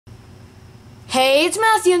Hey, it's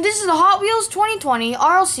Matthew, and this is the Hot Wheels 2020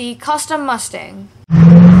 RLC Custom Mustang.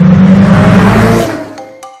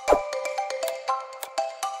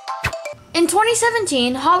 In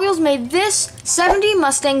 2017, Hot Wheels made this 70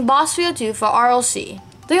 Mustang Boss 302 for RLC.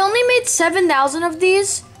 They only made 7,000 of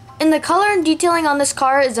these, and the color and detailing on this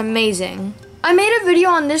car is amazing. I made a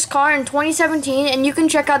video on this car in 2017, and you can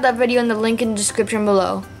check out that video in the link in the description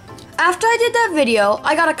below. After I did that video,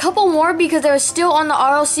 I got a couple more because they were still on the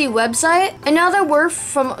RLC website, and now they're worth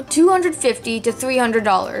from $250 to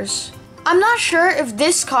 $300. I'm not sure if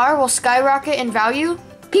this car will skyrocket in value.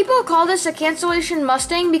 People call this a cancellation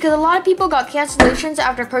Mustang because a lot of people got cancellations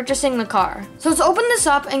after purchasing the car. So let's open this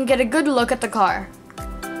up and get a good look at the car.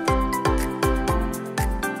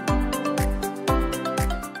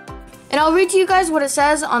 And I'll read to you guys what it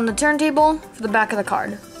says on the turntable for the back of the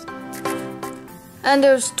card. And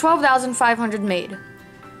there's 12,500 made.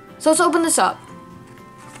 So let's open this up.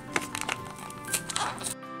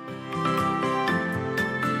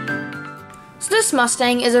 So this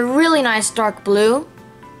Mustang is a really nice dark blue.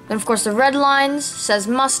 Then of course the red lines says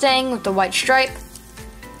Mustang with the white stripe.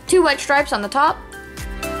 2 white stripes on the top.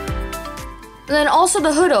 And then also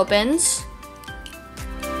the hood opens.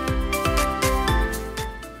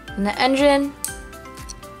 And the engine.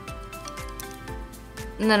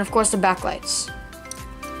 And then of course the backlights.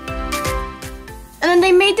 And then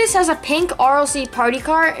they made this as a pink RLC party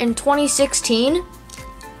car in 2016. And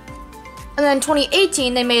then in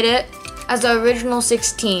 2018 they made it as the original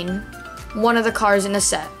 16, one of the cars in the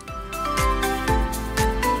set.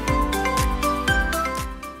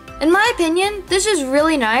 In my opinion, this is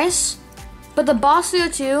really nice, but the Boss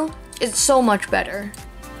 302 is so much better.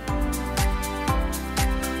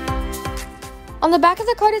 On the back of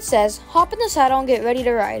the card it says, "Hop in the saddle and get ready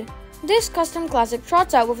to ride." This custom classic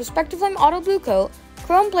trots out with a Spectraflame auto blue coat,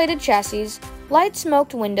 chrome-plated chassis, light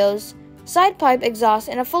smoked windows, side pipe exhaust,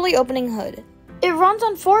 and a fully opening hood. It runs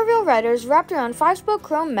on 4-wheel riders wrapped around 5-spoke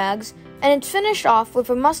chrome mags, and it's finished off with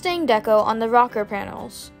a Mustang deco on the rocker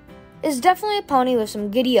panels. It's definitely a pony with some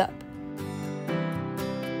giddy up.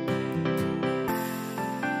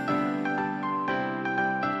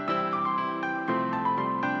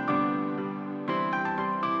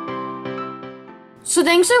 So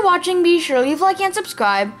thanks for watching. Be sure to leave a like and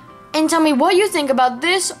subscribe, and tell me what you think about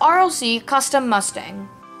this RLC Custom Mustang.